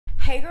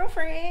Hey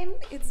girlfriend,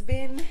 it's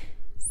been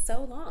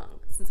so long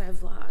since I've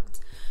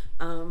vlogged.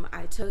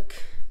 I took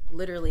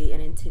literally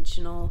an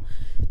intentional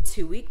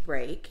 2-week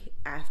break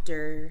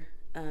after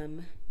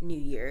New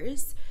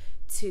Year's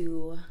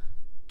to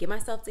get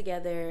myself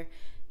together,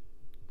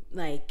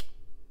 like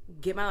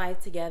get my life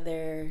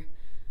together,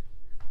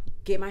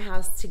 get my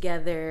house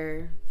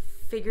together,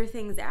 figure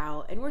things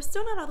out. And we're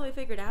still not all the way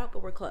figured out,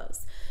 but we're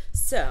close.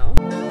 So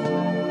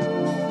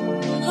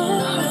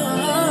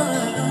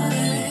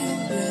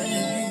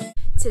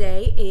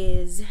today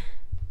is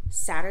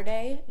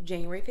Saturday,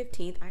 January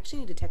 15th. I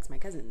actually need to text my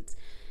cousins.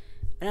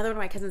 Another one of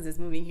my cousins is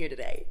moving here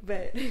today,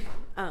 but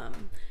I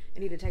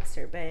need to text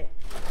her. But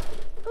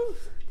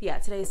yeah,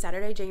 today is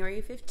Saturday,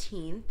 January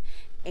 15th,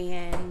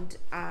 and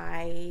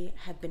I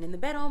have been in the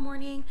bed all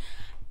morning,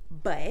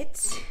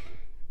 but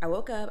I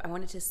woke up, I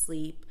wanted to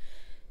sleep.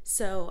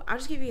 So I'll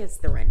just give you guys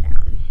the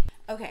rundown.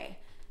 Okay,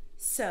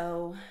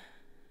 so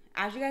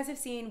as you guys have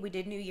seen, we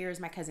did New Year's.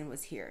 My cousin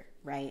was here,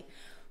 right?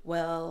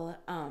 Well,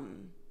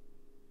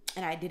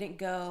 and I didn't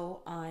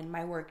go on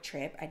my work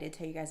trip. I did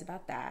tell you guys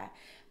about that.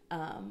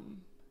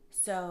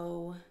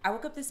 So I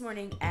woke up this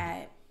morning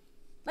at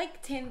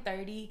like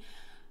 10:30.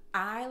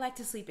 I like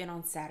to sleep in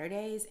on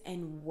Saturdays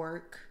and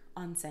work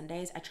on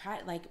Sundays. I try,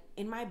 like,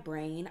 in my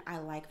brain, I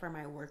like for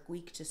my work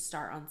week to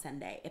start on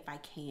Sunday if I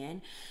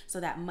can,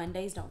 so that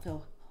Mondays don't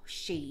feel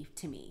shitty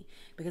to me,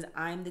 because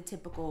I'm the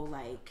typical,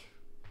 like,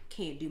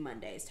 can't do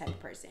Mondays type of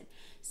person.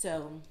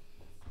 So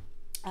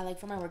I like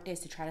for my work days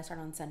to try to start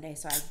on Sunday.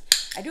 So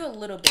I do a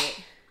little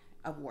bit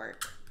of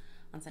work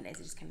on Sundays.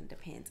 It just kind of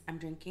depends. I'm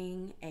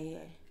drinking a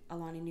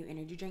Alani Nu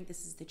energy drink.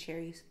 This is the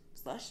cherry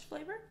slush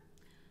flavor.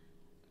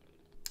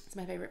 It's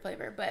my favorite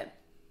flavor. But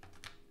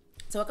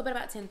so I woke up at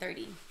about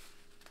 10:30.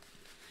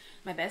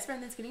 My best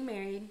friend that's getting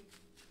married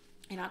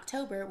in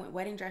October went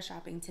wedding dress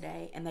shopping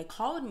today, and they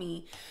called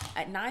me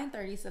at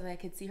 9:30 so that I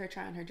could see her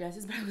try on her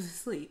dresses, but I was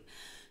asleep.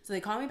 So they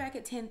called me back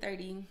at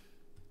 10:30.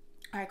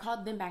 I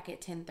called them back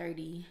at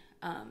 10:30.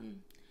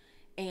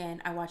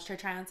 And I watched her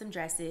try on some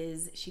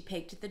dresses. She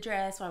picked the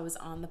dress while I was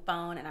on the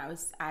phone, and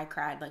I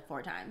cried like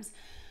 4 times.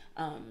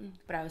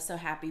 But I was so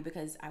happy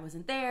because I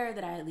wasn't there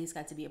that I at least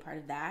got to be a part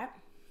of that.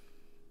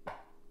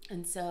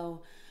 And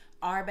so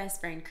our best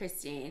friend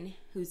Kristen,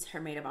 who's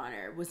her maid of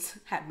honor,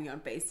 had me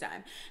on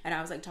FaceTime, and I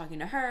was like talking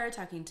to her,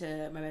 talking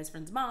to my best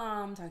friend's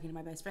mom, talking to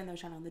my best friend that was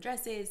trying on the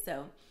dresses.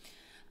 So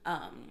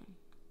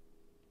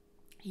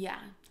yeah,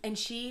 and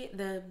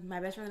my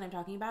best friend that I'm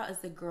talking about is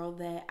the girl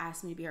that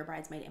asked me to be her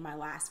bridesmaid in my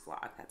last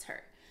vlog. That's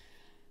her.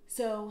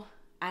 So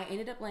I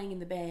ended up laying in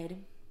the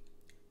bed.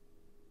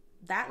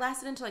 That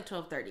lasted until like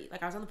 12:30.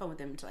 Like, I was on the phone with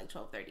them until like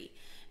 12:30,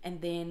 and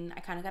then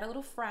I kind of got a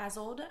little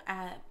frazzled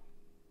at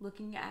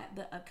looking at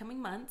the upcoming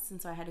months,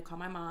 and so I had to call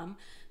my mom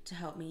to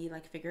help me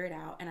like figure it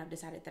out. And I've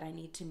decided that I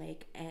need to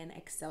make an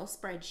Excel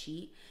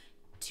spreadsheet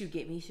to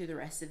get me through the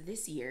rest of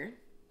this year,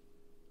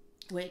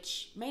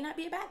 which may not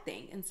be a bad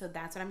thing. And so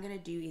that's what I'm going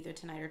to do either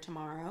tonight or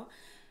tomorrow.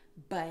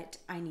 But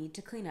I need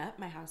to clean up.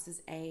 My house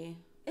is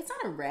it's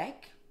not a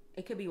wreck.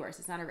 It could be worse.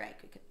 It's not a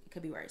wreck. It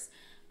could be worse.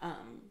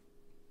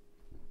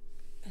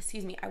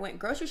 Excuse me. I went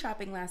grocery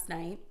shopping last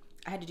night.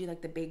 I had to do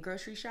like the big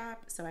grocery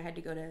shop. So I had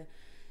to go to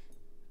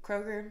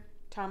Kroger,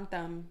 Tom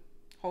Thumb,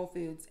 Whole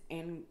Foods,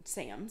 and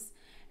Sam's.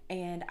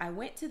 And I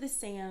went to the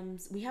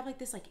Sam's. We have like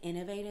this like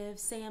innovative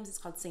Sam's. It's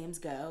called Sam's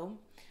Go.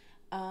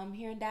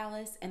 Here in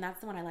Dallas, and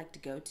that's the one I like to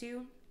go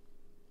to,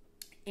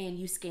 and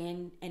you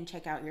scan and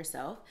check out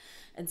yourself.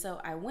 And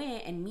so I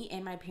went, and me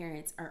and my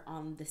parents are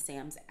on the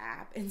Sam's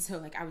app, and so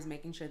like I was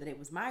making sure that it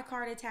was my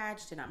card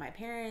attached and not my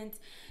parents,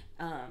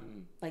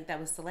 like that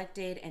was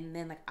selected. And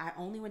then like I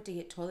only went to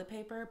get toilet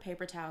paper,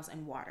 paper towels,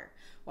 and water.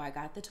 Well, I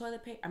got the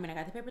I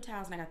got the paper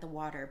towels and I got the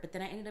water, but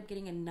then I ended up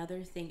getting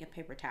another thing of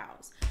paper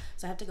towels,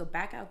 so I have to go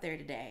back out there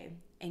today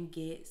and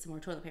get some more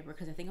toilet paper,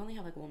 because I think I only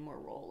have like one more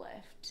roll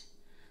left.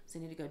 So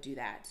I need to go do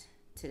that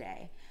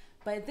today.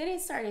 But then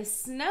it started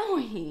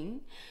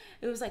snowing.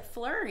 It was like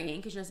flurrying,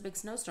 because there's a big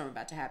snowstorm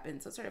about to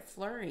happen. So it started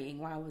flurrying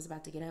while I was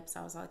about to get up.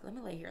 So I was like, let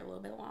me lay here a little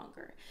bit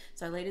longer.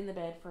 So I laid in the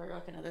bed for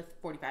like another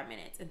 45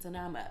 minutes. And so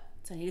now I'm up.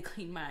 So I need to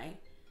clean my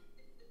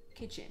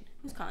kitchen.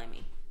 Who's calling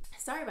me?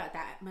 Sorry about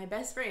that. My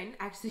best friend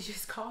actually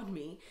just called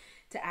me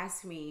to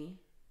ask me.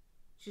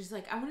 She's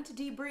like, I wanted to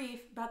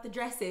debrief about the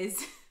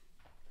dresses.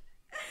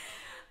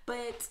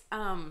 But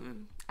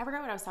I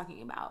forgot what I was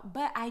talking about.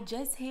 But I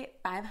just hit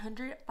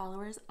 500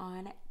 followers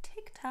on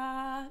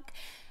TikTok.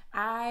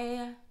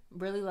 I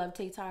really love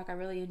TikTok. I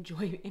really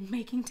enjoy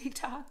making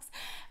TikToks.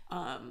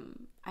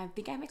 I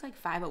think I make like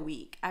 5 a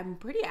week. I'm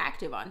pretty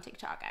active on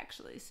TikTok,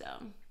 actually. So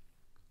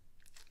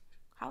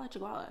holla at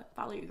Chihuahua.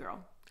 Follow your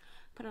girl.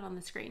 Put it on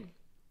the screen.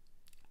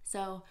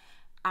 So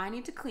I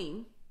need to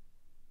clean.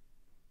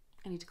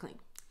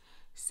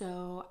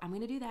 So I'm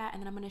going to do that.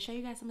 And then I'm going to show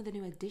you guys some of the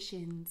new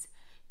additions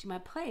to my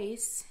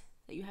place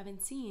that you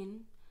haven't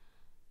seen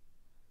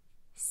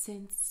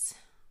since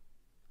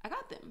I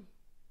got them.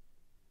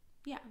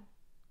 Yeah.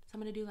 So I'm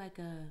gonna do like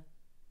a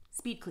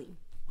speed clean.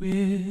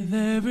 With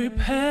every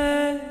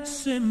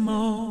passing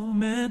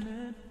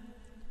moment,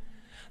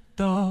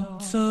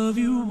 Thoughts of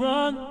you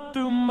run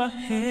through my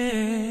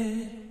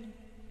head.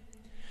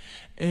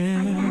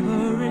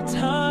 Every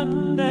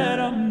time that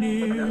I'm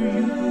near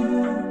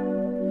you,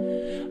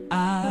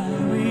 I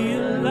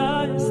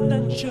realize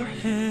that you're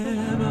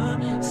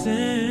heaven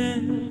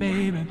sent,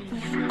 baby.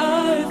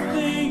 I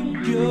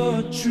think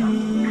you're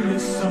truly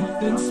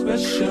something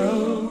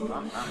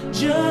special.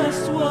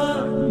 Just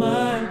what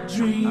my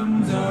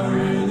dreams are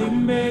really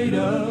made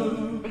of.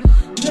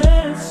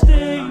 Let's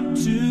stay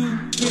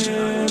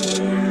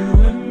together,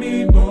 you and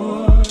me,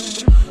 boy.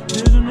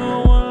 There's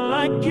no one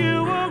like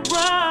you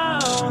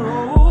around,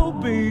 oh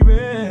baby.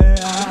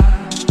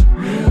 I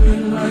really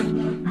like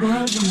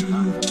what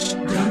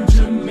you've done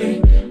to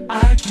me.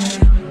 I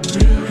can't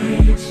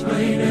really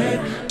explain it.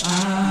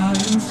 I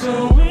am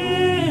so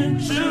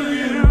into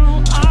you.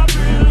 I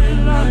really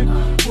like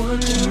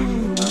what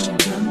you've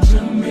done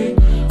to me.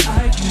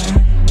 I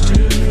can't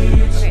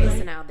really explain. Okay,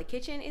 so now the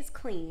kitchen is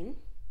clean.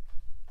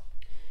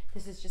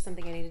 This is just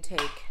something I need to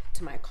take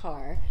to my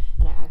car,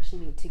 and I actually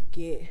need to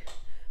get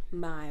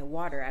my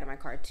water out of my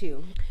car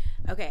too.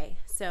 Okay,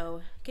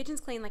 so kitchen's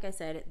clean, like I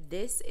said.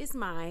 This is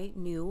my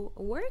new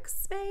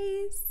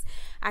workspace.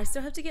 I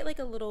still have to get like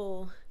a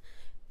little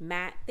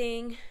mat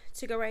thing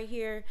to go right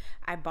here.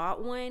 I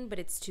bought one, but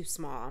it's too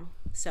small,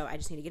 so I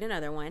just need to get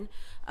another one.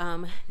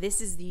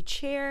 This is the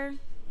chair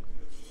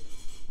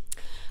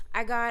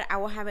I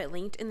will have it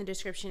linked in the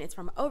description. It's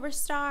from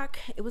Overstock.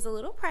 It was a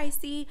little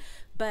pricey,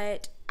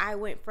 but I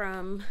went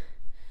from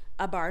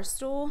a bar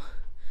stool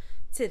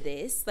to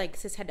this. Like,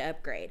 sis had to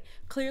upgrade.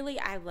 Clearly,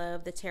 I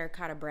love the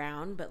terracotta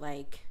brown, but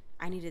like,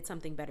 I needed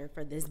something better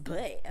for this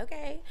butt,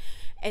 okay?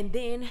 And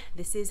then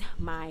this is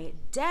my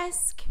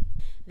desk.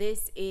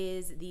 This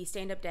is the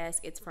stand-up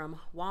desk. It's from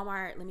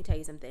Walmart. Let me tell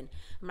you something.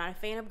 I'm not a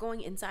fan of going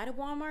inside of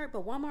Walmart,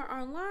 but Walmart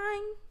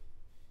online,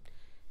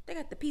 they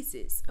got the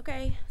pieces,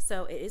 okay?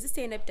 So it is a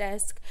stand-up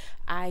desk.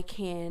 I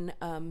can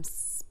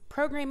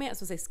program it. I was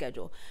gonna say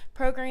schedule.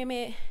 Program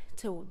it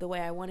to the way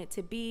I want it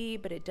to be,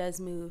 but it does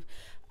move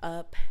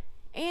up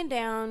and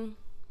down.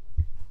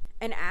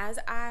 And as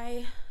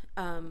I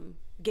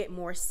get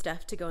more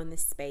stuff to go in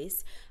this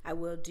space, I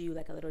will do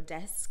like a little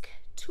desk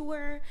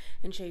tour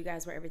and show you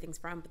guys where everything's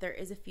from. But there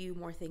is a few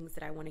more things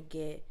that I want to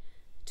get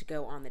to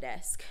go on the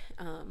desk.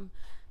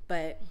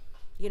 But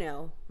you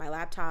know, my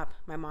laptop,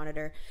 my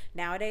monitor.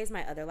 Nowadays,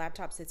 my other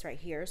laptop sits right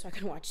here so I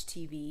can watch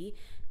TV.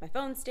 My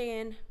phone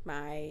stand,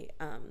 my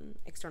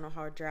external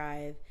hard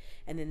drive,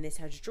 and then this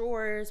has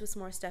drawers with some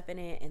more stuff in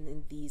it. And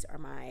then these are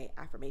my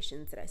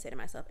affirmations that I say to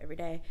myself every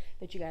day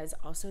that you guys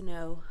also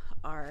know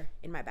are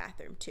in my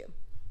bathroom too.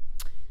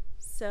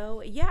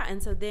 So yeah,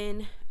 and so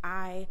then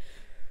I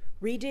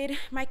redid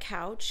my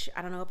couch.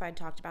 I don't know if I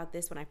talked about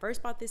this when I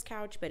first bought this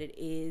couch, but it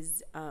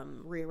is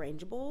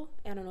rearrangeable.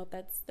 I don't know if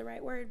that's the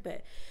right word,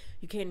 but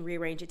you can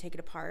rearrange it, take it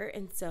apart.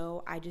 And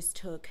so I just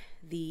took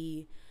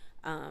the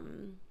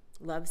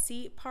love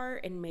seat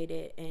part and made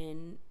it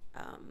and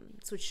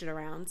switched it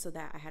around so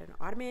that I had an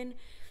ottoman.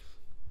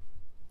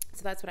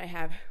 So that's what I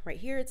have right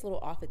here. It's a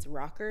little off its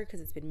rocker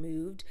because it's been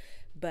moved,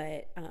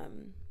 but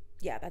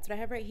yeah, that's what I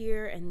have right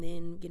here. And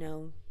then, you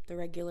know, the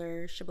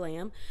regular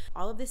shablam.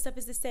 All of this stuff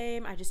is the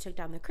same. I just took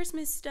down the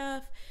Christmas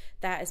stuff.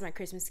 That is my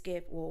Christmas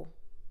gift. Whoa.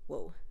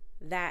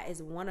 That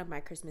is one of my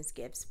Christmas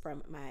gifts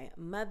from my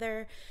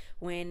mother.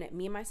 When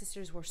me and my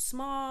sisters were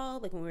small,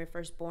 like when we were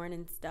first born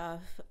and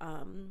stuff,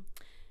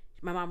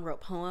 my mom wrote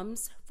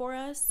poems for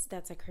us.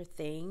 That's like her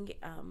thing.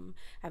 I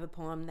have a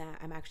poem that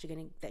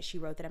that she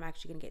wrote that I'm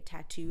actually gonna get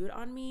tattooed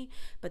on me,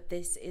 but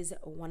this is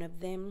one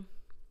of them.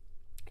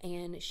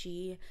 And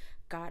she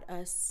got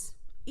us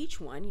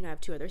each one, you know, I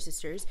have two other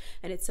sisters,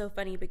 and it's so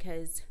funny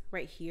because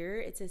right here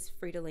it says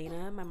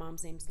Fridolina. My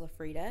mom's name's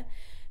LaFrida,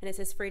 and it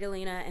says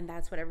Fridolina, and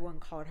that's what everyone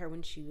called her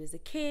when she was a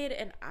kid,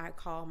 and I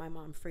call my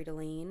mom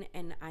Fridoline,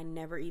 and I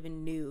never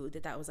even knew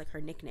that that was like her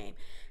nickname.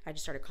 I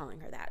just started calling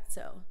her that,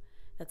 so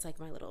that's like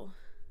my little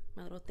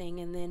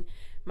thing. And then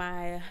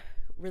my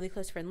really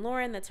close friend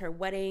Lauren, that's her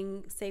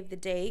wedding save the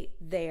date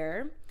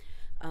there.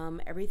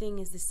 Everything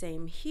is the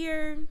same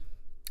here,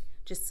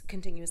 just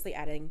continuously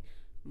adding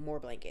more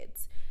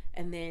blankets.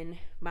 And then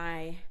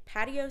my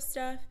patio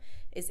stuff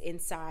is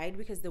inside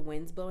because the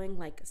wind's blowing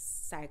like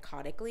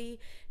psychotically,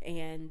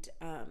 and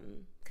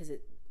because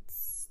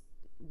it's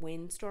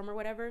windstorm or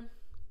whatever.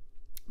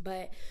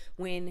 But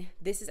when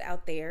this is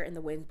out there and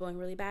the wind's blowing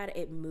really bad,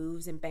 it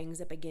moves and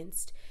bangs up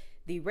against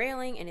the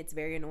railing, and it's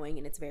very annoying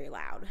and it's very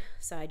loud.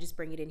 So I just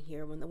bring it in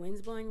here when the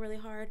wind's blowing really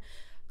hard.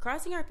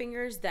 Crossing our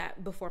fingers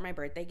that before my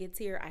birthday gets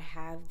here, I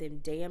have them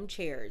damn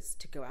chairs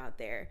to go out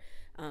there.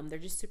 They're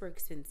just super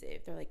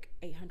expensive. They're like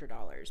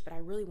 $800, but I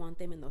really want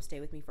them and they'll stay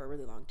with me for a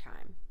really long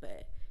time.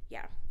 But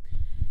yeah,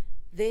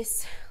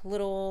 this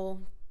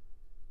little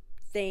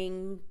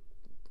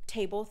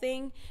table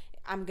thing,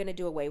 I'm gonna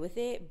do away with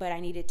it, but I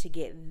needed to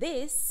get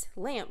this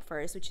lamp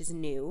first, which is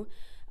new.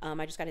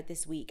 I just got it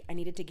this week. I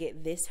needed to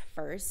get this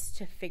first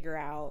to figure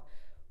out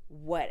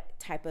what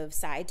type of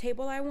side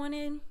table I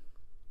wanted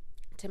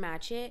to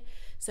match it.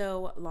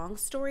 So long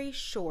story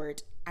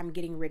short, I'm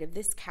getting rid of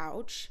this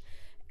couch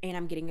and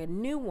I'm getting a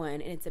new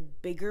one, and it's a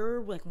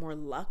bigger, like more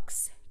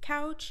luxe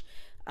couch.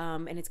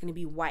 And it's going to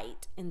be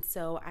white. And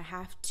so I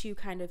have to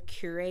kind of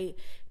curate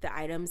the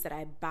items that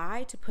I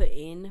buy to put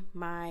in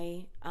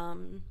my,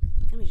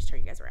 let me just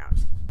turn you guys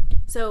around.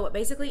 So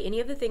basically any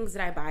of the things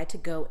that I buy to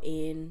go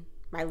in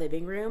my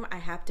living room, I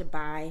have to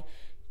buy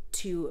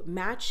to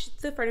match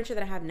the furniture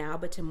that I have now,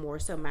 but to more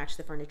so match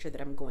the furniture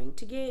that I'm going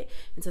to get.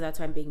 And so that's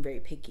why I'm being very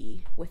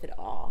picky with it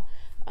all.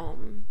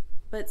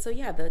 But so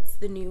yeah, that's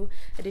the new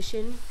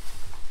addition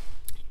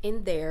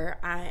in there.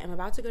 I am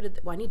about to go to,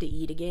 I need to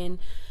eat again,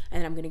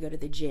 and then I'm going to go to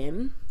the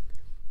gym.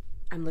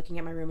 I'm looking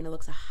at my room and it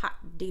looks a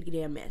hot diggity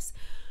damn mess.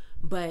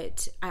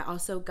 But I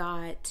also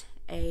got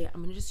I'm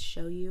going to just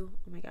show you.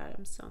 Oh my God,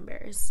 I'm so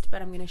embarrassed.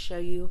 But I'm going to show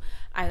you.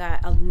 I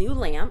got a new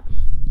lamp.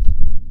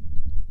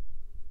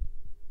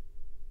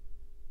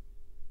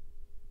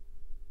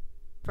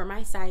 For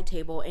my side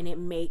table, and it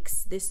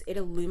makes this, it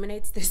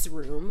illuminates this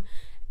room.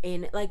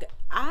 And like,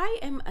 I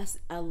am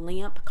a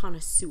lamp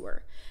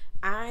connoisseur.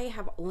 I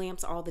have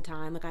lamps all the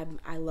time. Like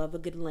I love a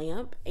good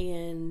lamp,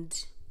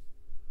 and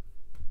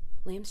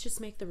lamps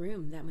just make the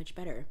room that much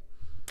better.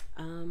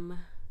 And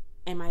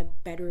my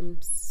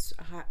bedroom's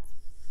a hot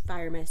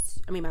fire mess.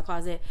 I mean, my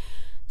closet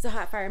is a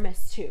hot fire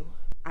mess too.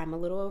 I'm a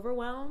little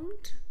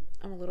overwhelmed.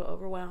 And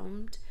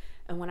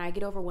when I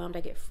get overwhelmed,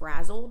 I get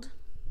frazzled.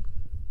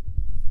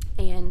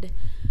 And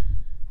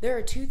there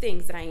are two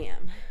things that I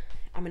am.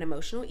 I'm an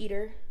emotional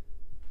eater,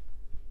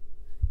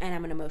 and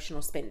I'm an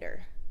emotional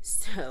spender.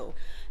 So,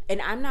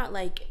 and I'm not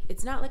like,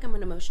 it's not like I'm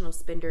an emotional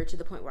spender to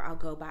the point where I'll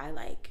go buy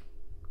like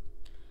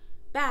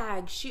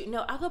bags,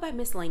 no, I'll go buy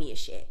miscellaneous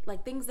shit,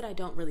 like things that I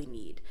don't really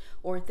need,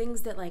 or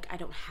things that like I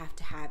don't have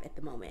to have at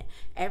the moment.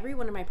 Every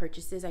one of my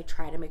purchases, I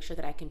try to make sure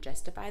that I can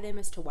justify them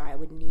as to why I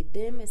would need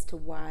them, as to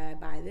why I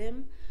buy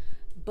them.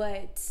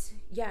 But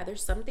yeah,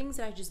 there's some things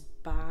that I just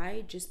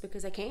buy just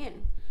because I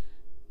can,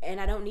 and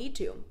I don't need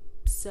to.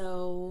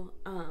 So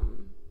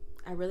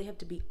I really have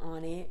to be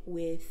on it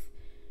with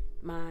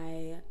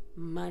my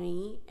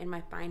money and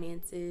my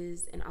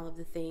finances and all of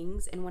the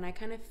things. And when I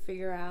kind of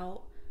figure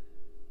out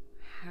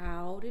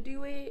how to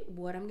do it,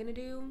 what I'm gonna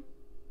do,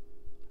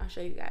 I'll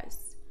show you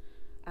guys.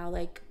 I'll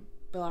like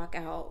block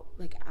out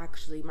like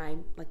actually my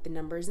like the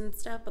numbers and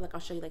stuff, but like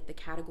I'll show you like the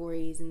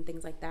categories and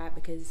things like that,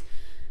 because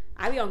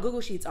I be on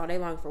Google Sheets all day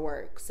long for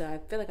work. So I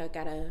feel like I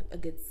got a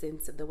good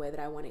sense of the way that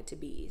I want it to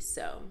be.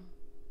 So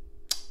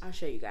I'll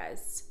show you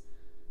guys.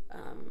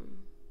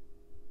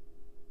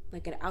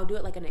 I'll do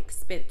it like an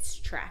expense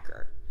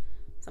tracker,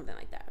 something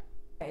like that.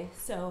 Okay,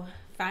 so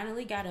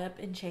finally got up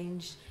and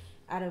changed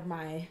out of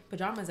my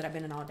pajamas that I've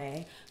been in all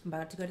day. I'm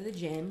about to go to the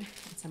gym,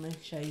 so I'm going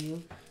to show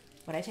you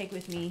what I take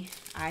with me.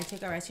 I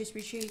take a Rice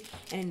Krispie treat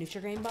and a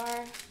Nutri-Grain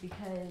bar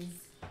because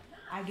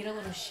I get a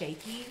little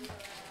shaky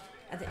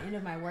at the end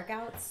of my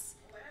workouts,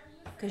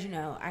 because you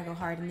know I go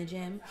hard in the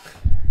gym.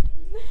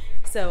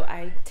 So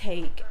I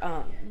take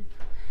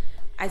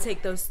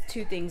those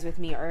two things with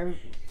me, or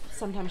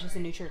sometimes just a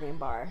Nutri-Grain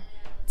bar,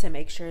 to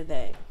make sure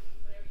that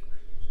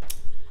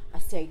I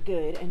stay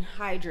good and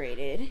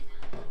hydrated,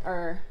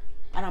 or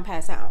I don't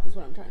pass out, is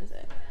what I'm trying to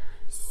say.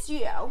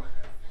 So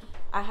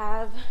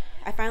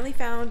I finally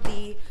found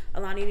the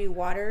Alani Nu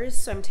waters,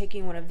 so I'm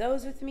taking one of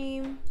those with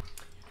me.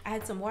 I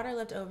had some water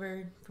left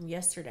over from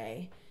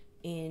yesterday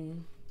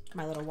in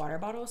my little water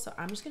bottle, so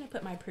I'm just gonna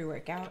put my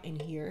pre-workout in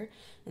here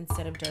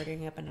instead of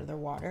dirtying up another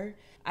water.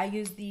 I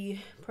use the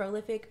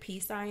Prolific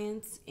Pea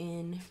Science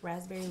in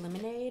Raspberry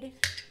Lemonade.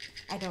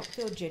 I don't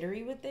feel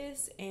jittery with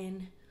this,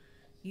 and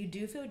you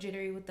do feel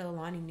jittery with the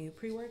Alani Nu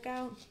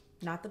pre-workout,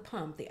 not the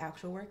pump, the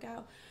actual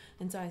workout.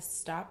 And so I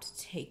stopped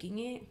taking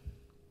it.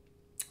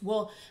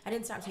 Well, I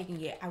didn't stop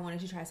taking it. I wanted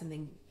to try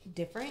something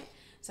different,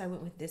 so I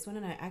went with this one,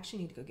 and I actually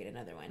need to go get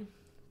another one.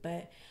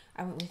 But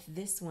I went with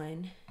this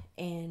one,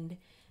 and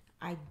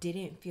I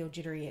didn't feel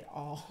jittery at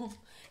all.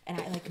 And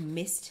I like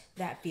missed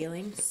that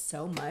feeling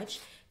so much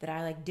that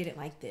I like didn't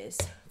like this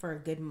for a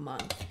good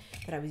month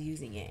that I was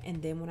using it.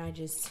 And then when I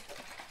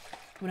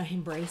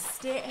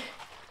embraced it,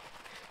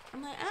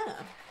 I'm like, oh,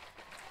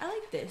 I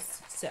like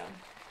this. So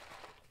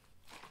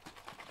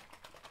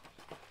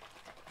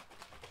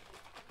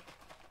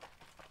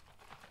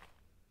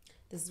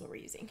this is what we're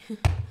using. And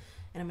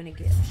I'm gonna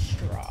get a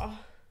straw.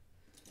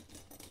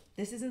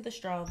 This isn't the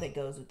straw that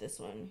goes with this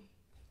one.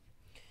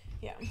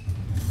 Yeah.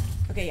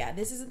 Okay, yeah,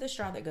 this isn't the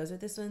straw that goes with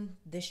this one.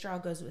 This straw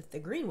goes with the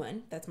green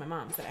one. That's my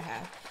mom's that I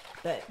have.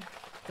 But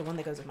the one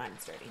that goes with mine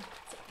is dirty.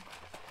 So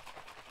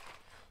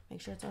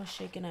make sure it's all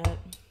shaken up.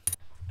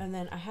 And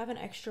then I have an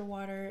extra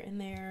water in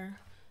there.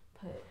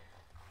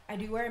 I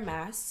do wear a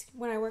mask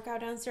when I work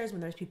out downstairs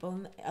when there's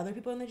other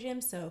people in the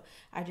gym. So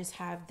I just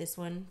have this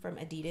one from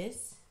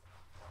Adidas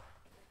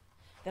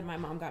that my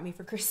mom got me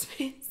for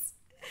Christmas.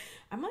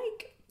 I'm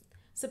like,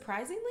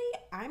 surprisingly,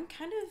 I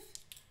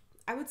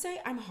would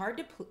say I'm hard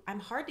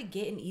to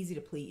get and easy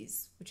to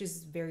please, which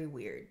is very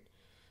weird.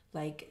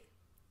 Like,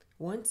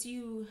 once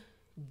you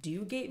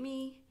do get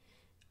me,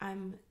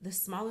 the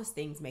smallest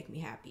things make me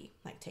happy.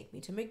 Like, take me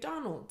to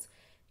McDonald's,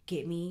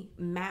 get me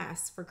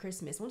masks for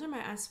Christmas. One time I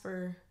asked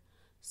for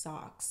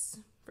socks.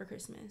 for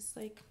Christmas.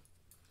 Like,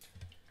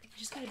 I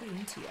just gotta be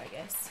into you, I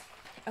guess.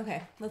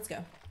 Okay, let's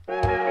go.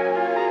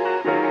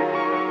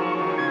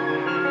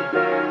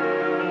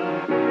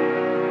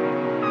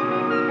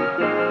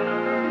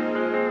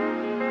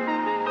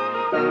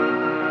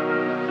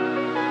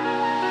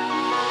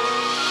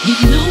 You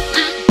know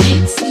I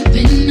hate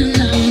sleeping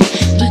alone,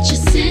 but you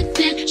said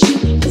that you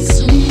would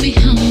soon be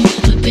home.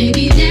 But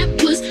baby,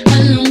 that was a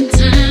long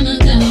time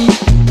ago.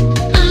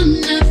 I'm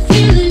not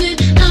feeling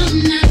it,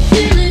 I'm not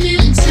feeling it.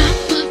 On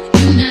top of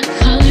you not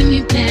calling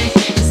me back.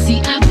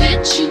 See, I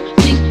bet you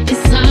think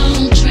it's all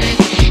on track,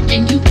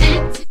 and you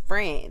act.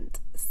 Friend.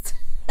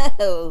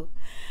 So,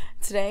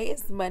 today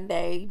is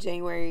Monday,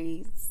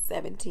 January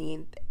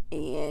 17th,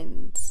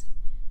 and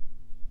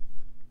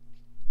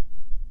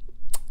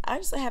I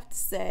just have to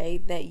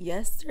say that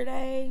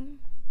yesterday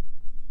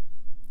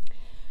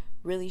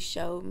really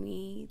showed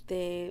me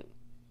that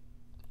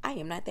I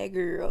am not that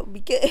girl,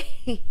 because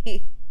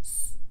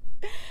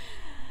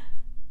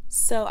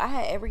so I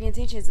had every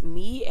intention.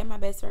 Me and my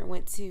best friend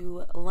went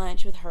to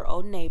lunch with her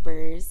old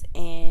neighbors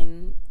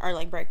or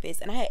like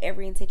breakfast, and I had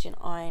every intention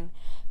on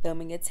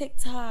filming a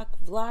TikTok,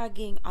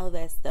 vlogging, all of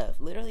that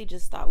stuff. Literally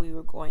just thought we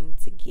were going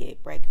to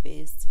get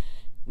breakfast,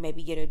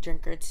 maybe get a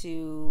drink or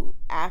two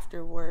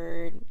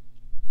afterward.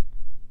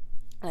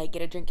 Like,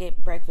 get a drink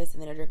at breakfast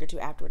and then a drink or two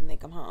afterward and then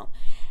come home.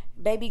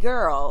 Baby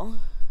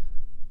girl,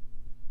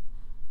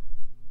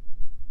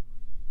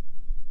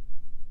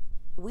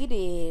 we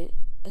did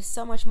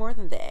so much more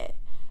than that.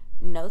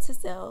 Note to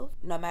self,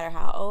 no matter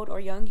how old or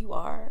young you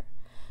are,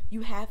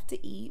 you have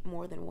to eat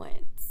more than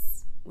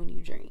once when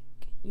you drink.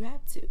 You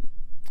have to.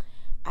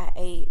 I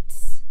ate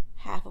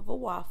half of a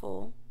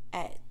waffle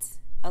at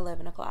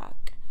 11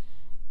 o'clock,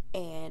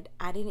 and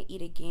I didn't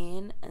eat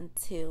again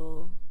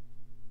until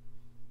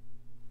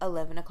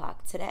 11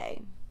 o'clock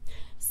today.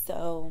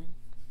 So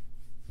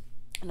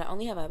not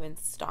only have I been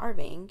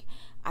starving,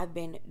 I've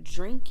been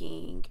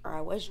drinking, or I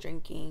was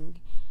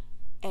drinking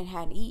and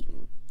hadn't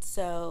eaten.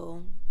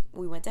 So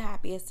we went to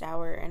Happiest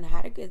Hour and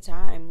had a good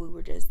time.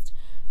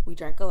 We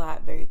drank a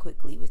lot very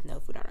quickly with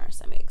no food on our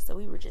stomachs. So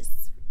we were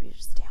just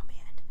down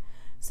bad.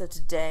 So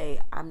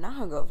today I'm not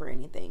hungover or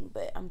anything,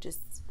 but I'm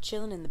just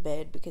chilling in the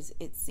bed because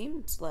it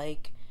seemed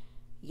like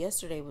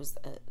yesterday was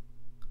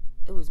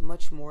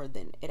much more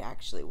than it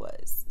actually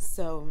was.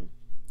 So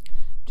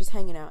just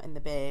hanging out in the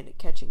bed,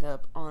 catching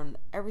up on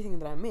everything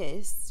that I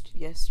missed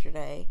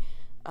yesterday,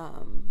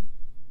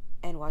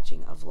 and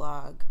watching a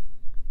vlog.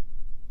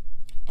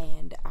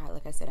 And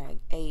like I said, I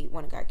ate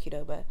when I got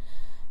Qdoba,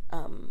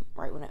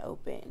 right when I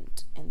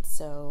opened. And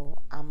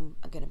so I'm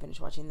gonna finish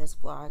watching this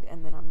vlog,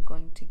 and then I'm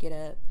going to get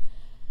up,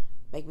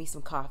 make me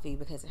some coffee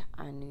because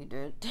I need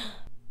it.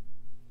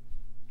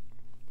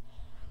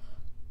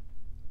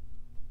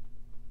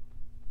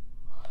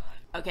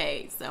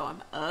 Okay, so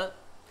I'm up.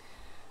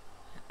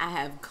 I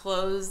have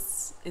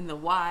clothes in the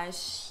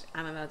wash.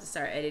 I'm about to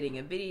start editing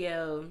a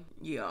video,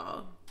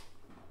 y'all.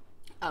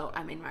 Oh,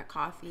 I made my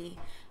coffee.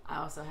 I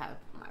also have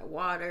my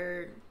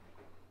water.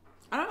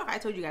 I don't know if I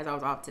told you guys I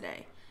was off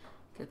today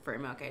for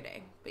MLK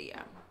Day, but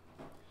yeah.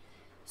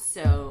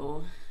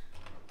 So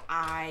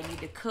I need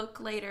to cook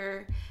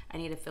later. I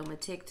need to film a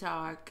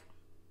TikTok,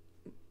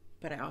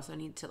 but I also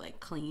need to like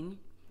clean.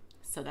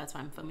 So that's why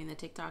I'm filming the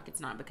TikTok.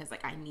 It's not because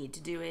like I need to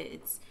do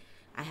it.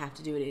 I have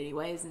to do it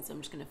anyways, and so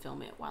I'm just gonna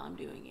film it while I'm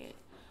doing it.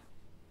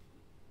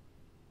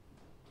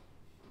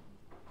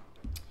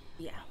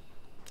 Yeah,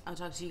 I'll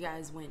talk to you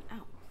guys when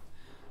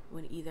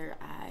either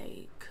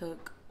I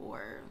cook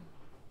or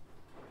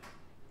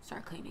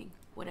start cleaning,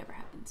 whatever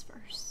happens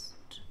first.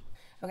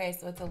 Okay,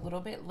 so it's a little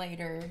bit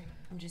later.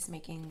 I'm just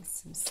making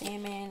some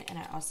salmon, and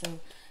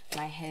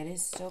my head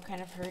is still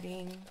kind of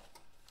hurting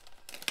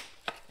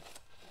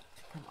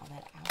from all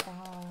that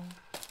alcohol.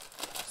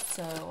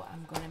 So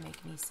I'm going to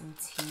make me some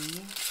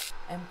tea.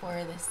 And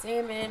for the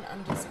salmon,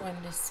 I'm just going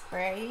to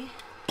spray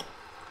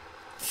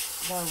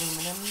the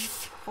aluminum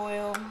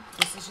foil.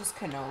 This is just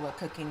canola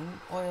cooking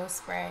oil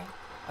spray.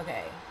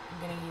 Okay,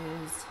 I'm going to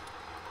use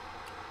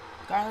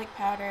garlic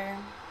powder.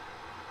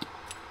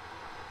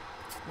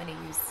 I'm going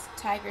to use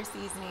tiger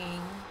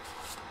seasoning.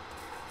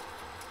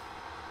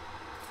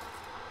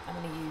 I'm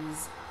going to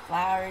use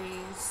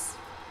Lawry's.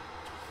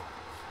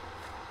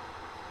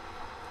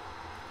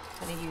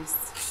 I'm going to use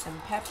some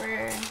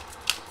pepper,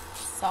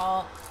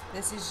 salt.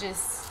 This is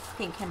just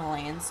pink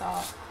Himalayan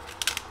salt.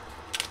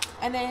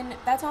 And then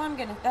that's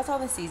all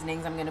the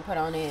seasonings I'm going to put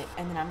on it.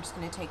 And then I'm just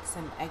going to take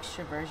some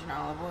extra virgin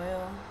olive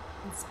oil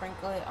and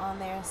sprinkle it on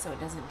there so it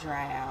doesn't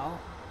dry out.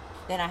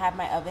 Then I have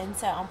my oven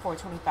set on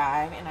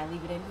 425, and I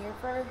leave it in here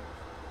for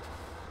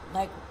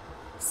like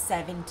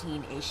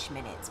 17-ish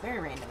minutes. Very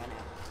random, I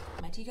know.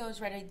 My Tico is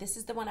ready. This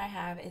is the one I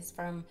have. It's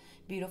from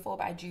Beautiful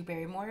by Drew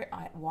Barrymore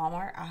at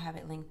Walmart. I'll have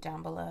it linked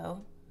down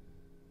below.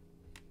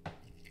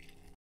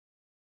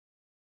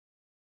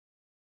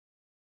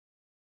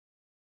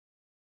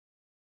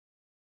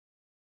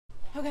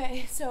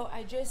 Okay, so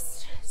I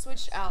just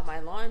switched out my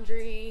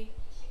laundry,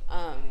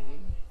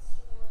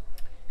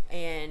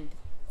 and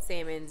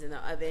salmon's in the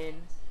oven.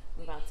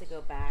 I'm about to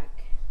go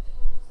back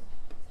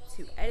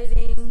to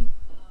editing.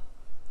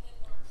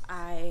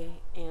 I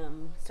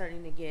am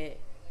starting to get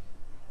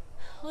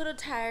a little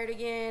tired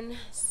again,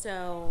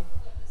 so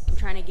I'm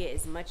trying to get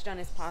as much done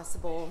as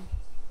possible.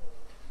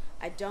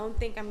 I don't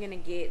think I'm gonna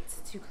get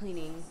to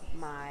cleaning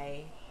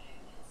my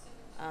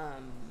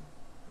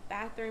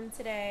bathroom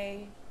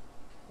today,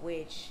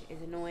 which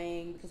is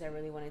annoying because I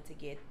really wanted to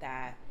get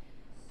that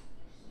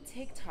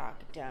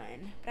TikTok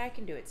done, but I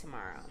can do it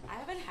tomorrow. I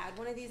haven't had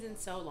one of these in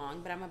so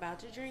long, but I'm about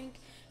to drink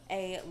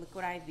a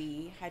Liquid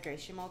IV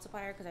hydration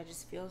multiplier because I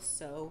just feel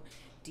so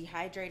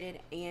dehydrated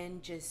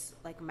and just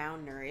like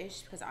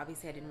malnourished because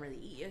obviously I didn't really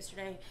eat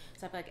yesterday,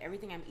 so I feel like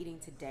everything I'm eating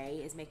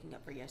today is making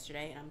up for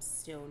yesterday, and I'm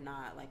still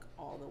not like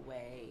all the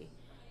way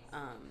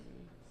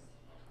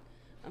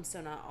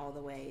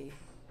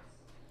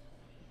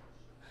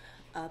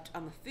up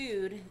on the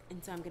food,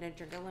 and so I'm gonna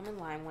drink a lemon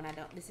lime when I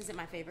don't. This isn't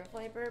my favorite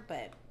flavor,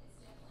 but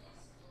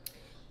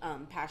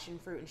passion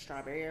fruit and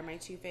strawberry are my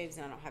two faves,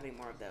 and I don't have any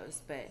more of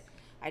those, but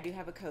I do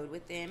have a code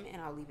with them, and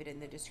I'll leave it in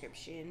the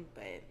description,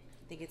 but I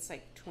think it's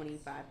like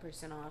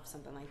 25% off,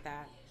 something like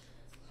that.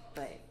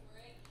 But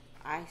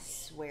I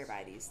swear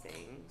by these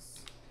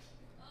things,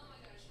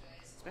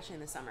 especially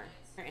in the summer,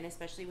 and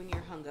especially when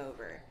you're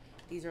hungover.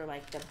 These are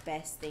like the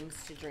best things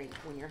to drink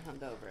when you're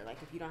hungover.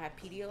 Like if you don't have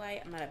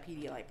Pedialyte, I'm not a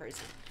Pedialyte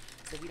person,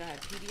 so if you don't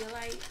have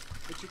Pedialyte,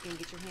 but you can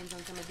get your hands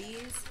on some of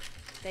these,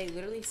 they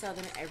literally sell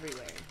them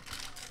everywhere.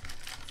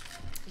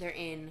 They're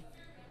in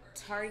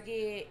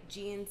Target,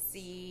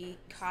 GNC,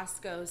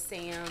 Costco,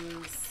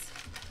 Sam's,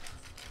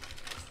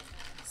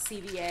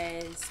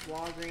 CVS,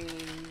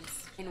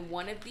 Walgreens. And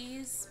one of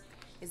these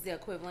is the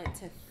equivalent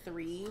to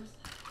 3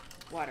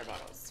 water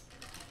bottles.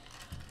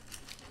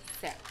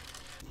 So,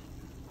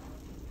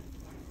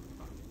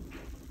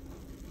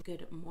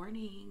 good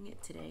morning.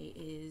 Today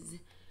is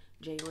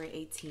January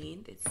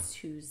 18th. It's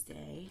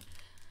Tuesday.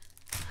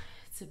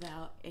 It's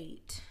about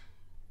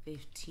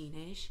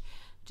 8:15-ish.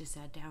 Just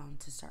sat down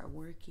to start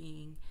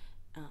working.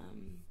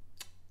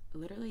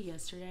 Literally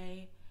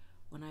yesterday,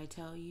 when I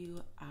tell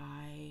you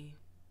I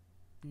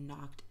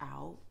knocked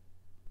out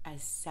at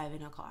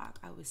 7 o'clock,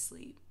 I was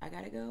asleep. I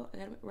gotta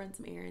run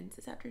some errands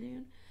this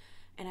afternoon,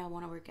 and I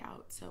want to work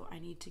out, so I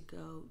need to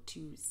go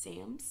to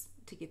Sam's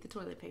to get the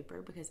toilet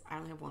paper because I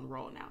only have 1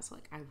 roll now, so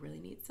like I really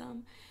need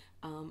some.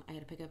 I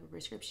gotta pick up a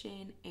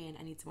prescription, and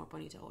I need some more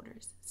ponytail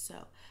holders, so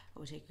I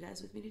will take you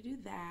guys with me to do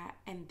that.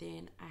 And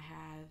then I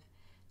have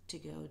to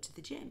go to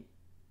the gym.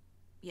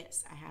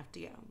 Yes, I have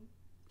to go.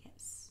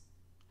 Yes,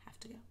 have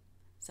to go.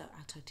 So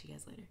I'll talk to you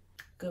guys later.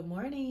 Good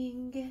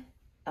morning.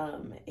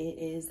 It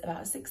is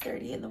about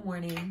 6:30 in the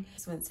morning.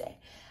 It's Wednesday.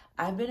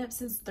 I've been up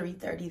since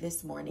 3:30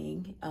 this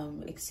morning.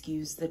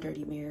 Excuse the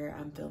dirty mirror.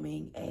 I'm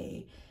filming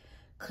a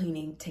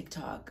cleaning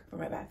TikTok for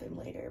my bathroom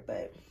later,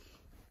 but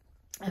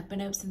I've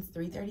been up since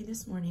 3:30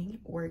 this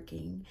morning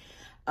working.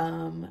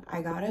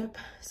 I got up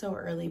so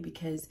early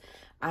because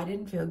I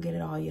didn't feel good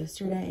at all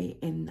yesterday,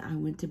 and I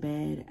went to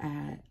bed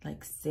at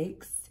like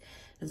 6,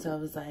 and so I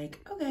was like,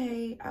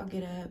 okay, I'll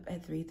get up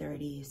at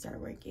 3:30,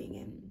 start working,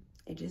 and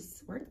it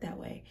just worked that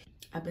way.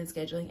 I've been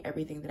scheduling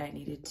everything that I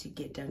needed to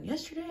get done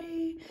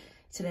today,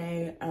 so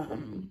that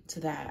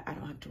I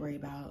don't have to worry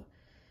about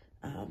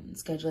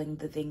scheduling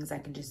the things. I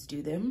can just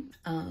do them.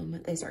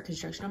 They start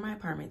construction on my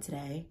apartment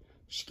today,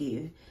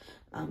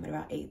 at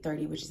about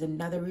 8:30, which is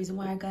another reason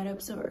why I got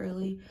up so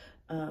early.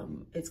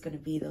 It's gonna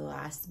be the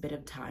last bit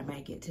of time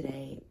I get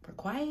today for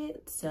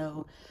quiet,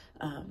 so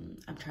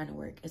I'm trying to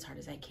work as hard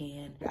as I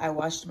can. I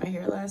washed my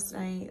hair last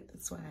night.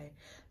 That's why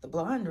the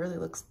blonde really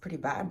looks pretty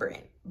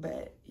vibrant,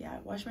 but yeah, I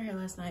washed my hair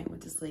last night,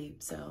 went to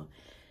sleep. So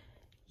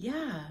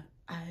yeah,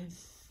 I've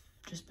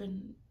just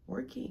been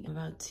working. I'm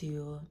about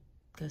to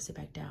go sit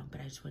back down,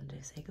 but I just wanted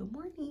to say good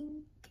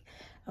morning.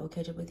 I will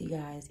catch up with you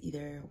guys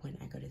either when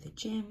I go to the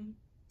gym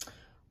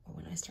or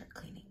when I start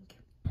cleaning.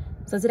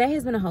 So today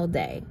has been a whole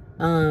day.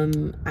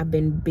 I've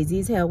been busy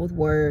as hell with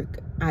work.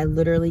 I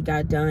literally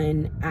got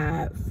done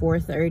at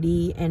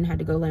 4:30 and had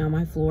to go lay on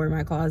my floor in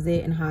my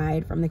closet and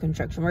hide from the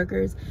construction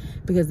workers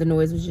because the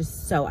noise was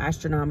just so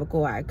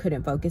astronomical. I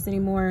couldn't focus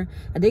anymore.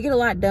 I did get a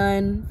lot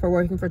done for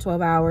working for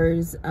 12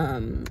 hours.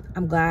 I'm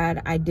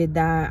glad I did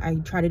that. I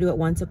try to do it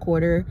once a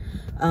quarter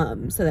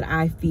so that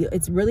I feel,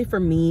 it's really for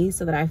me,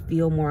 so that I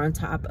feel more on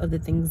top of the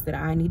things that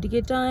I need to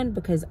get done,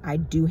 because I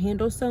do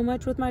handle so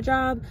much with my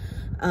job,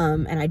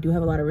 and I do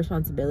have a lot of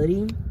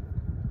responsibility.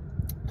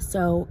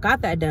 So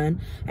got that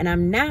done, and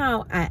I'm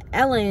now at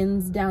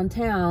Ellen's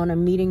downtown.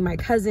 I'm meeting my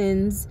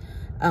cousins.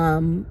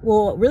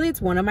 Well, really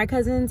it's one of my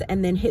cousins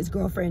and then his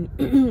girlfriend,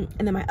 and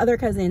then my other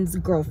cousin's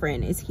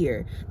girlfriend is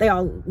here. They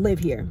all live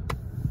here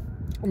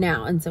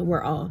now, and so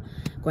we're all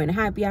going to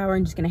happy hour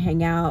and just gonna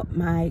hang out.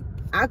 My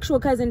actual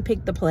cousin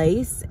picked the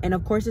place, and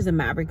of course there's a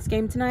Mavericks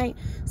game tonight,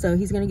 so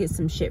he's gonna get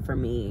some shit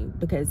from me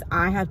because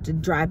I have to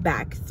drive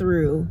back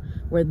through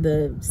where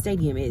the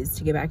stadium is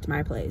to get back to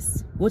my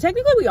place. Well,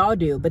 technically we all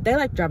do, but they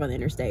like to drive on the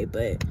interstate,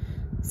 but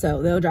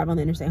so they'll drive on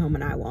the interstate home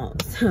and I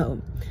won't.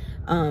 So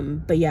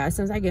but yeah, as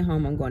soon as I get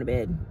home, I'm going to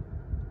bed.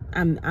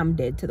 I'm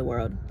dead to the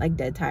world, like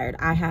dead tired.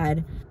 I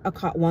had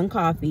one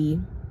coffee,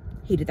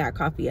 heated that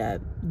coffee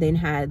up, then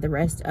had the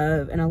rest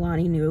of an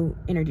Alani Nu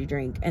energy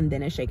drink, and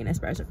then a shaken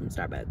espresso from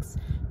Starbucks,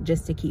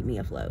 just to keep me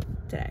afloat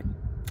today.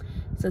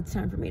 So it's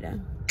time for me to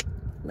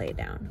lay it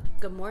down.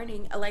 Good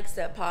morning.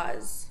 Alexa,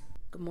 pause.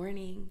 Good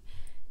morning.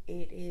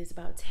 It is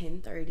about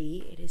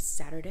 10:30. It is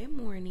Saturday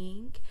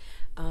morning.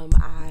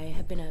 I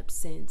have been up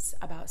since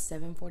about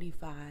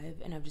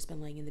 7:45, and I've just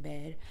been laying in the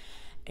bed.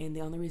 And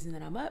the only reason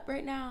that I'm up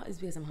right now is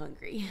because I'm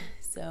hungry.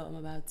 So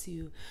I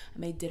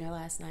made dinner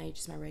last night,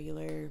 just my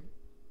regular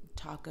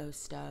taco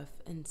stuff.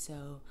 And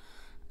so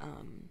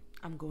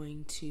I'm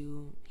going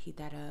to heat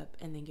that up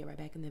and then get right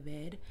back in the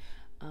bed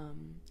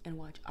and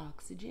watch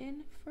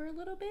Oxygen for a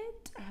little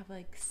bit. I have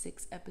like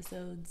 6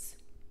 episodes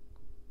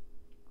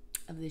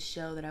of this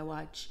show that I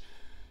watch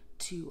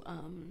to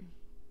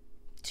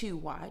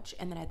watch,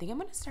 and then I think I'm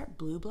gonna start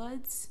Blue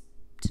Bloods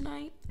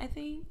tonight. I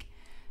think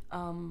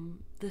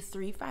the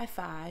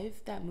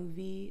 355, that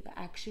movie, the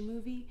action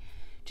movie,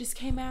 just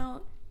came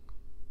out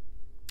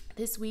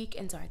this week,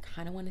 and so I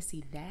kind of want to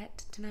see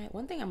that tonight.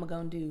 One thing I'm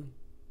gonna do,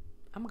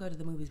 I'm gonna go to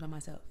the movies by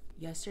myself.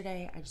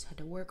 Yesterday I just had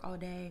to work all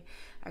day.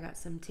 I got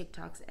some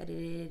TikToks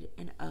edited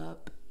and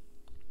up.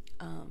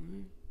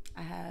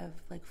 I have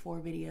like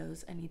 4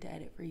 videos I need to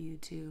edit for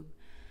YouTube.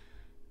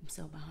 I'm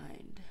so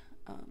behind.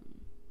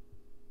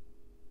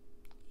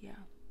 Yeah,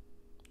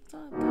 that's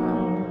all I've got.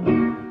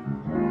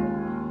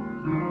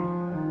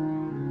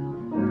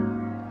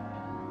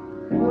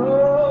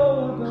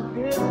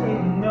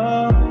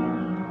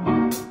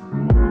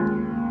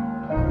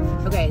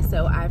 Okay,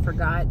 so I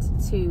forgot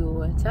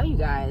to tell you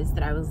guys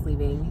that I was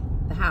leaving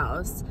the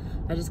house.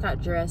 I just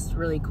got dressed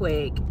really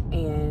quick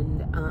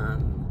and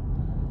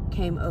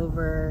came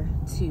over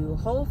to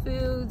Whole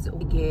Foods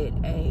to get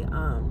a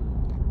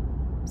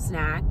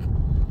snack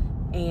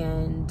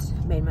and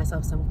made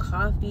myself some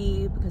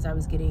coffee because I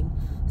was getting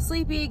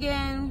sleepy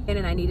again,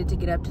 and I needed to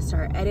get up to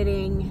start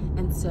editing,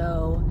 and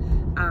so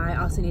I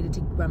also needed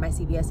to run by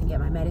CVS and get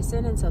my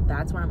medicine, and so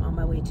that's where I'm on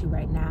my way to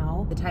right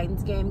now. The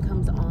Titans game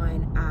comes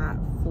on at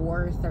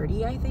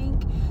 4:30, I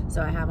think,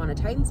 so I have on a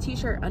Titans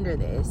t-shirt under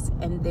this,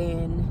 and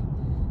then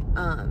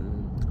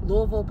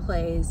Louisville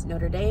plays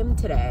Notre Dame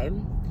today,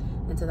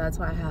 and so that's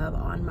why I have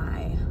on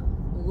my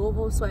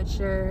Louisville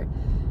sweatshirt.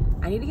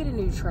 I need to get a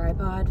new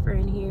tripod for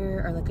in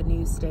here, or like a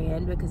new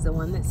stand, because the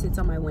one that sits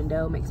on my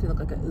window makes me look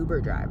like an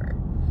Uber driver.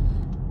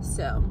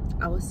 So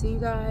I will see you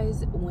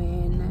guys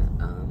when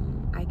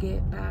I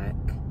get back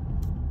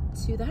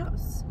to the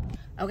house.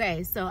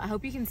 Okay, so I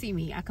hope you can see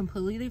me. I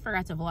completely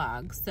forgot to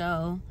vlog.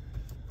 So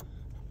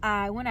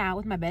I went out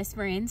with my best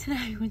friend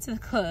tonight. We went to the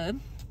club.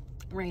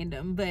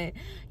 Random, but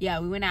yeah,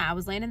 we went out. I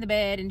was laying in the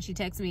bed and she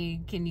texted me,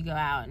 can you go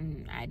out?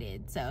 And I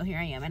did. So here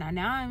I am, and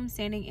now I'm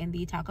standing in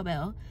the Taco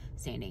Bell.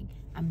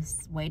 I'm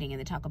waiting in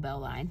the Taco Bell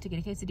line to get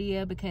a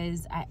quesadilla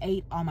because I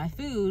ate all my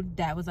food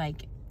that was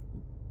like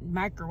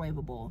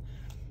microwavable,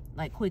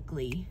 like quick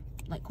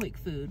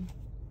food.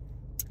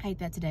 I ate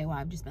that today while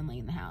I've just been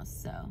laying in the house.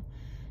 So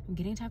I'm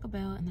getting Taco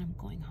Bell, and then I'm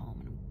going home,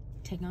 and I'm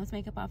taking all this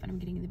makeup off, and I'm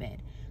getting in the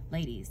bed.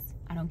 Ladies,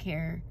 I don't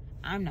care.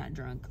 I'm not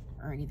drunk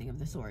or anything of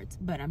the sorts,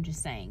 but I'm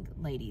just saying,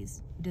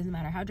 ladies, it doesn't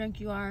matter how drunk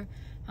you are,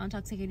 how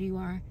intoxicated you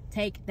are,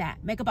 take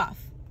that makeup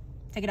off.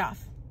 Take it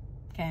off,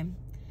 okay?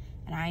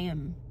 And I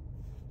am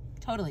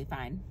totally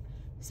fine,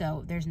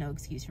 so there's no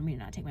excuse for me to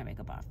not take my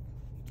makeup off.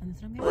 And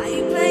that's what I'm gonna do. Why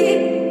you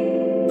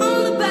playing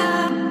all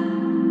about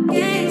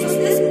games? What's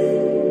this?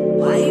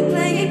 Why you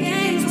playing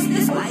games? What's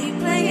this? Why you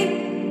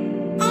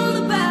playing all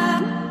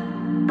about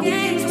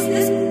games? What's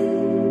this?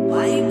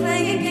 Why you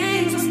playing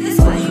games? What's this?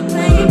 Why you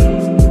playing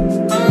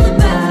all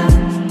about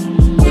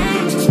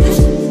games? What's this?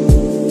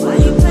 Why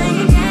you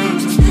playing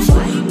games? What's this?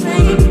 Why you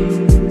playing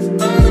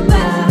all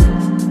about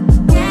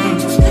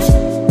games? What's this?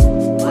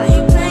 Why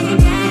you playing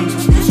games?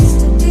 What's this? Used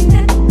to think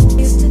that,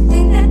 used to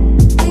think that,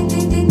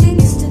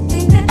 used to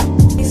think that,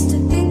 used to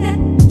think that,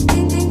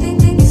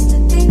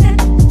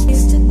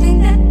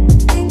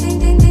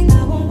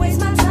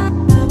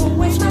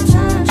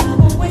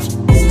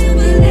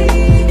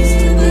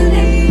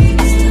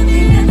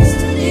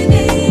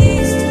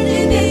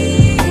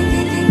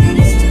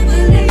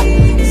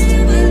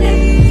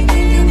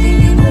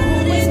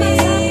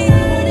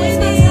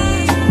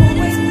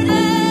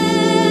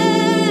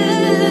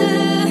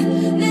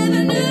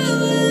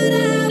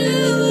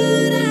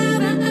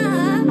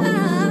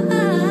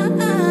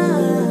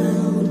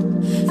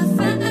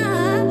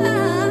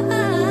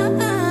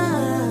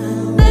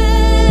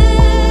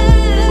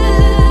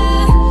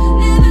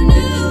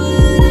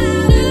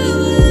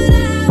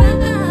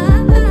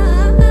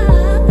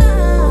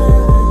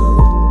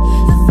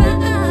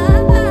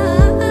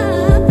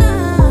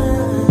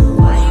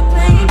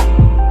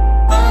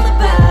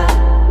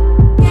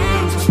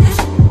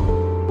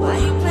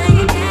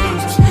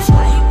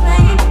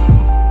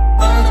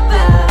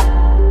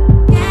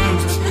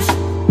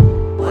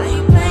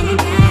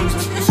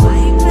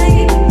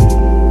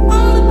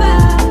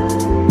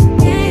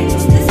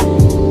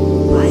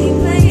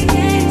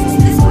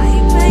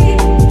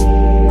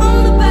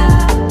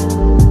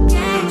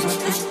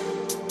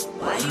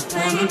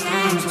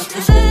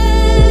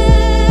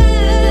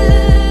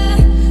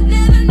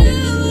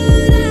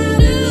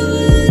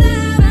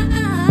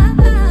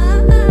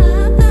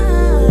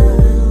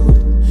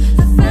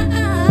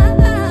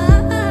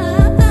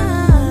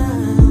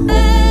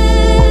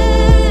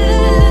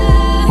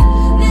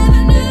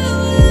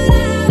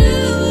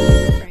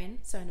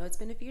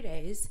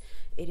 guys.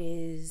 It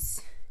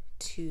is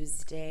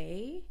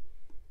Tuesday.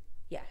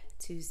 Yeah,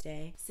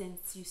 Tuesday.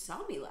 Since you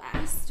saw me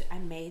last, I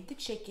made the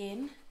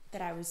chicken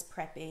that I was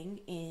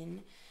prepping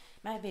in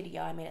my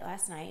video. I made it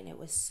last night and it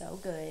was so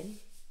good.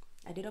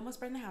 I did almost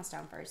burn the house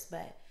down first,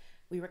 but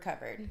we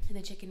recovered. And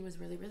the chicken was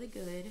really, really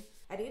good.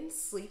 I didn't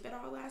sleep at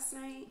all last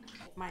night.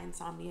 My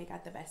insomnia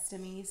got the best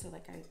of me, so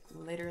like I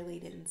literally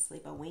didn't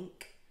sleep a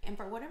wink. And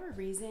for whatever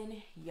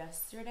reason,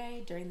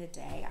 yesterday during the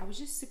day, I was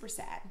just super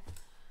sad.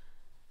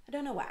 I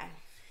don't know why.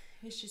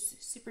 It was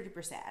just super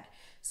duper sad.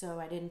 So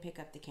I didn't pick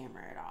up the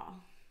camera at all.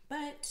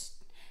 But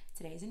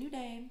today's a new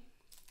day,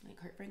 like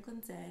Kurt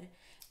Franklin said.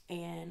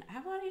 And I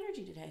have a lot of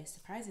energy today,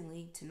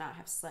 surprisingly, to not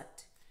have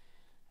slept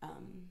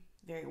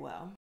very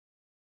well.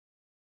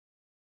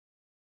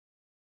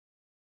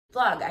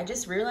 Vlog, I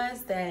just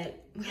realized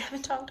that we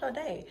haven't talked all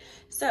day.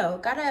 So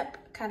got up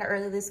kind of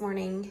early this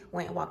morning,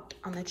 went and walked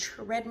on the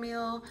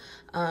treadmill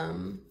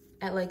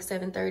at like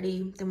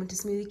 7:30, then went to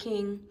Smoothie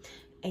King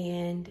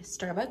and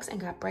Starbucks and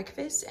got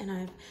breakfast, and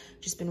I've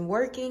just been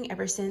working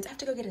ever since. I have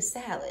to go get a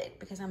salad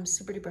because I'm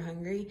super duper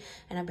hungry,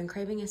 and I've been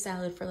craving a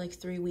salad for like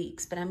 3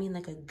 weeks, but I mean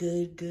like a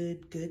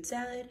good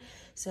salad.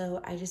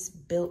 So I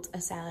just built a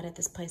salad at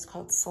this place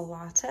called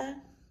Salata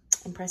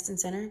in Preston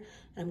Center,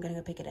 and I'm gonna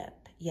go pick it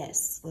up.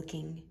 Yes,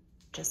 looking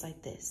just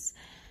like this.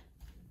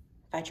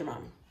 Fight your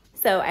mom.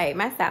 So I ate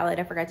my salad.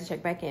 I forgot to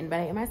check back in, but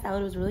I ate my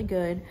salad. It was really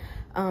good.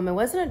 It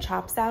wasn't a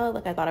chopped salad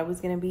like I thought it was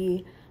gonna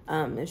be.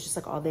 It's just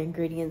like all the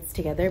ingredients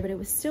together, but it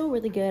was still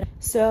really good.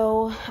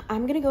 So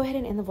I'm gonna go ahead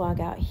and end the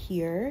vlog out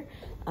here.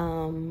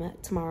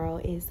 Tomorrow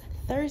is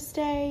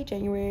Thursday,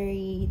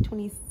 January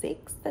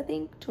 26th, I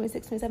think,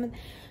 26th, 27th.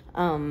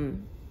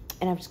 And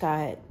I've just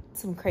got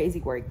some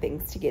crazy work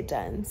things to get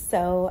done.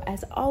 So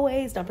as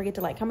always, don't forget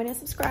to like, comment, and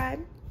subscribe.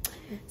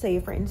 Tell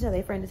your friend to tell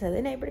their friend to tell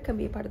their neighbor to come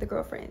be a part of the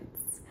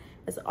girlfriends.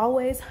 As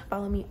always,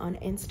 follow me on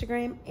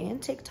Instagram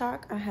and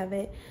TikTok. I have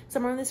it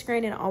somewhere on the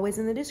screen and always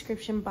in the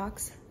description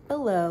box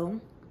below.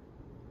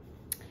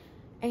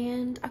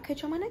 And I'll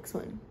catch you on my next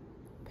one.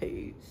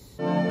 Peace.